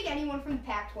don't think anyone from the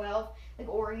Pac-12, like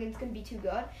Oregon's going to be too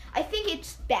good. I think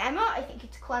it's Bama, I think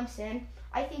it's Clemson,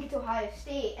 I think it's Ohio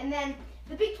State, and then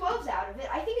the Big 12's out of it.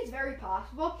 I think it's very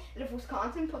possible that if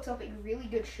Wisconsin puts up a really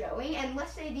good showing, and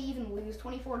let's say they even lose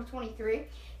 24-23,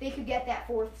 they could get that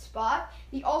 4th spot.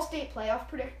 The All-State playoff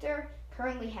predictor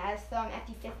currently has them at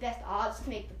the 5th best odds to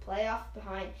make the playoff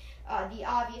behind the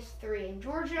obvious 3 in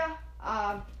Georgia.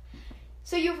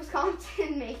 So you have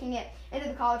Wisconsin making it into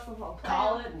the college football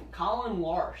playoff. Colin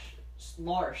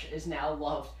Larsh is now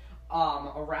loved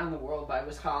around the world by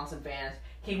Wisconsin fans,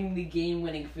 kicking the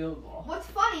game-winning field goal. What's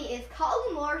funny is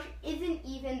Colin Larsh isn't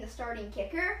even the starting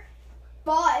kicker,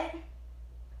 but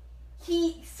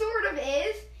he sort of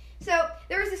is. So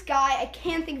there was this guy, I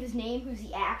can't think of his name, who's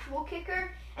the actual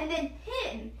kicker, and then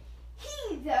he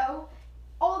though,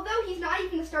 although he's not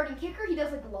even the starting kicker, he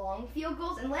does like long field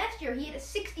goals, and last year he had a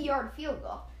 60-yard field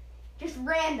goal. Just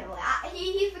randomly.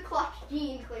 He's the clutch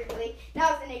gene, clearly.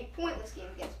 Now it's in a pointless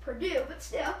game against Purdue, but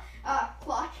still,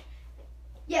 clutch.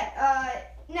 Yeah,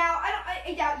 now,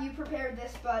 I doubt you prepared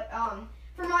this, but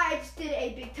I just did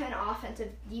a Big Big Ten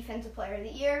Defensive Player of the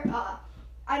Year.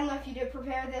 I don't know if you did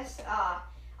prepare this.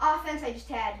 Offense, I just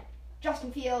had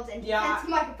Justin Fields, and defense,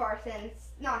 Micah Parsons.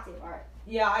 Not too hard.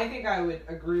 Yeah, I think I would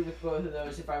agree with both of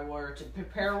those if I were to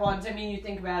prepare ones. I mean, you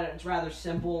think about it, it's rather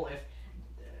simple. If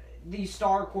the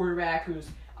star quarterback, who's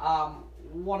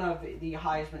one of the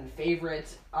Heisman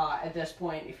favorites at this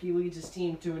point, if he leads his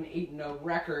team to an 8-0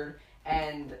 record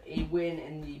and a win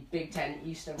in the Big Ten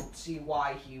East, I don't see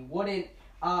why he wouldn't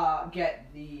get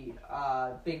the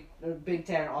Big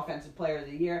Ten Offensive Player of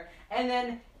the Year. And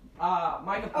then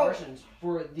Micah Parsons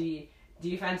for the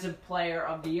Defensive Player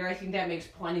of the Year. I think that makes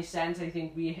plenty sense. I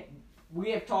think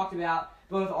we have talked about,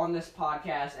 both on this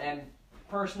podcast and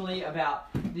personally, about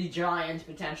the Giants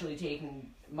potentially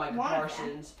taking Micah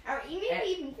Parsons. Or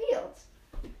even Fields.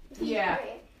 Yeah.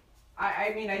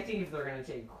 I mean, I think if they're going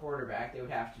to take a quarterback, they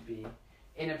would have to be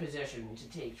in a position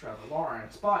to take Trevor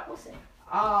Lawrence. But we'll see.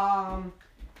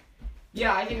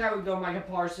 Yeah, I think I would go Micah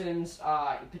Parsons,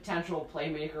 potential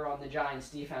playmaker on the Giants'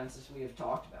 defense, as we have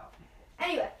talked about.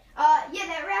 Anyway,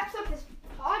 that wraps up this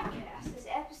podcast, this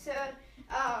episode.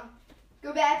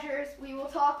 Go Badgers. We will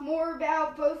talk more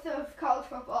about both of college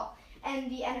football and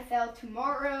the NFL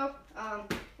tomorrow.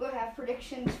 We'll have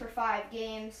predictions for 5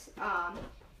 games,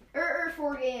 or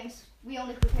 4 games. We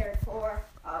only prepared 4.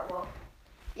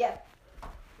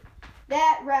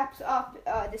 That wraps up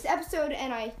this episode,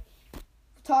 and I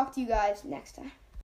talk to you guys next time.